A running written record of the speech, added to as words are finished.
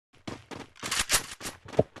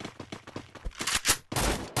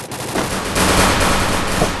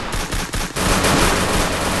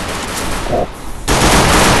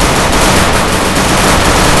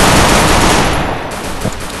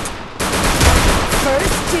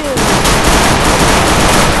doom!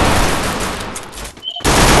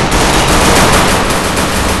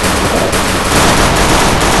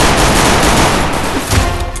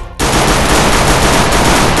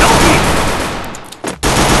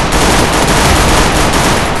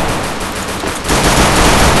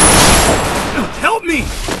 Help me!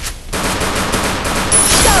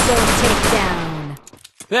 Double takedown!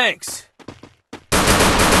 Thanks.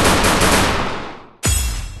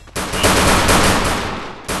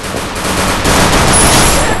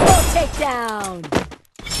 Triple takedown!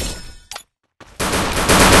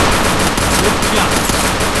 Good job.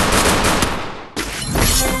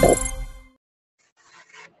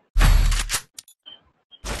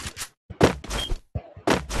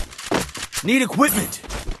 Need equipment.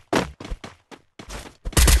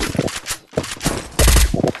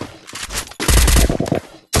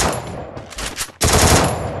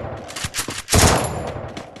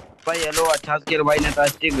 भाई hello 28 के भाई ने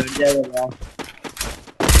टास्टिक घट जाएगा यार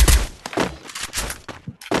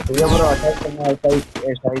भैया ब्रो 28 करना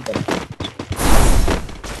ऐसा ही कर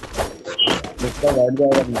इसका घट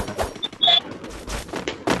जाएगा नहीं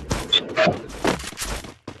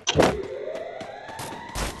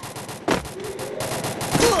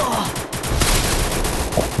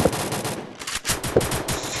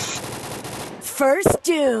First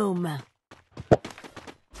doom!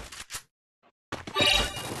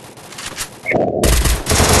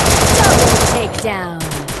 Double takedown!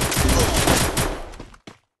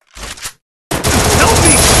 Help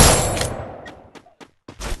me!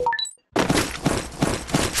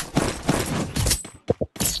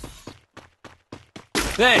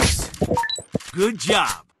 Thanks. Good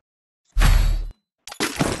job.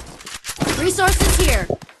 Resources here!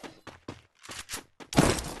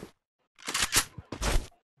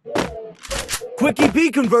 Quick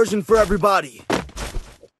EP conversion for everybody.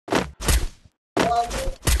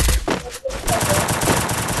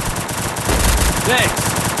 Thanks.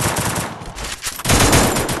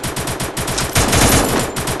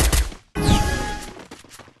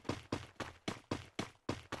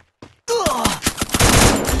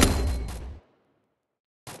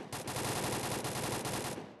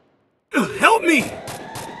 Help me!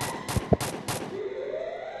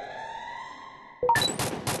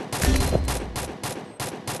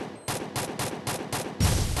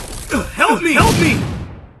 Help me! Help me!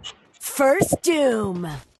 First doom!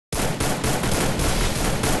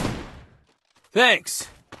 Thanks.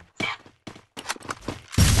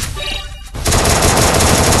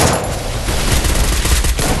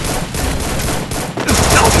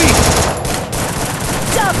 Help me!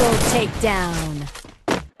 Double takedown!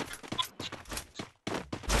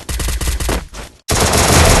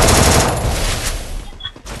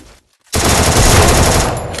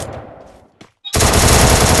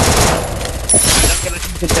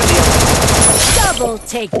 Double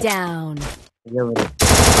takedown!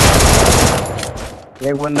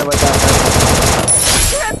 एक बंदा बचा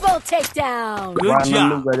Triple takedown! Good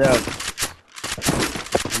job. गजब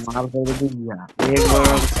मार दे दिया एक बार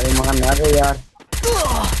अरे मगर ना दे यार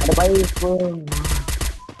अरे भाई इसको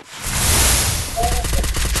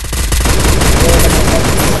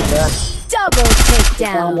Double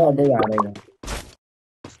takedown! दे यार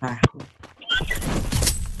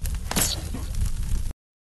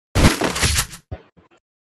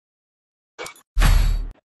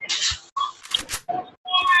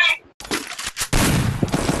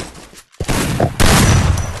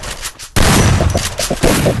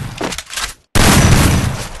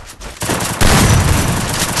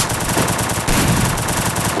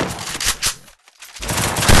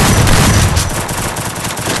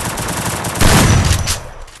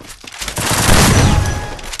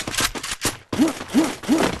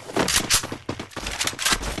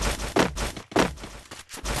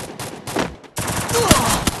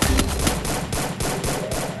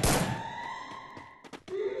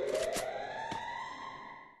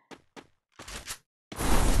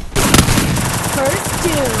First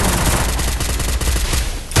doom!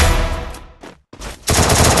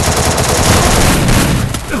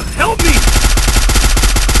 Help me!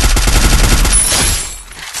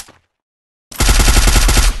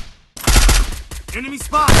 Enemy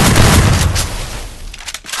spot!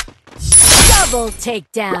 Double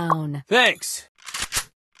takedown! Thanks.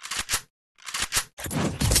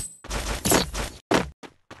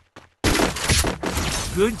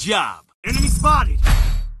 Good job. Enemy spotted.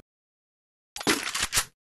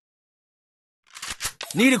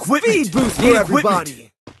 Need equipment. Speed boost for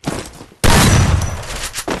everybody.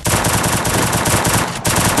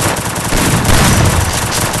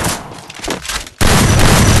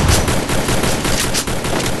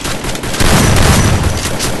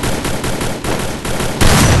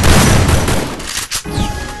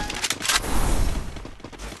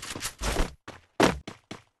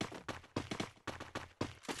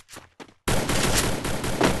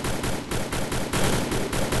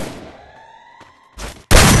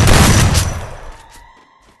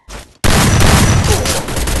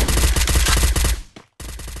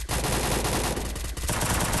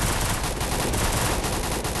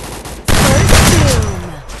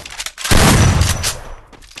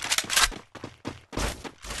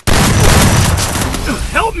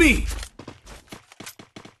 Help me!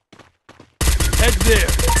 Head there.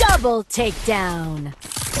 Double takedown.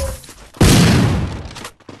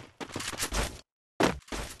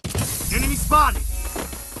 Enemy spotted.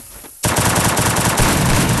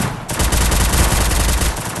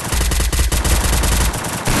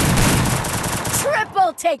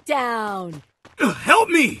 Triple takedown. Help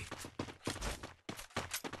me!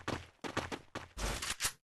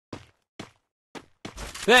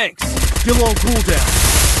 Thanks. Still on cooldown.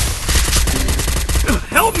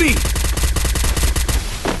 Help me!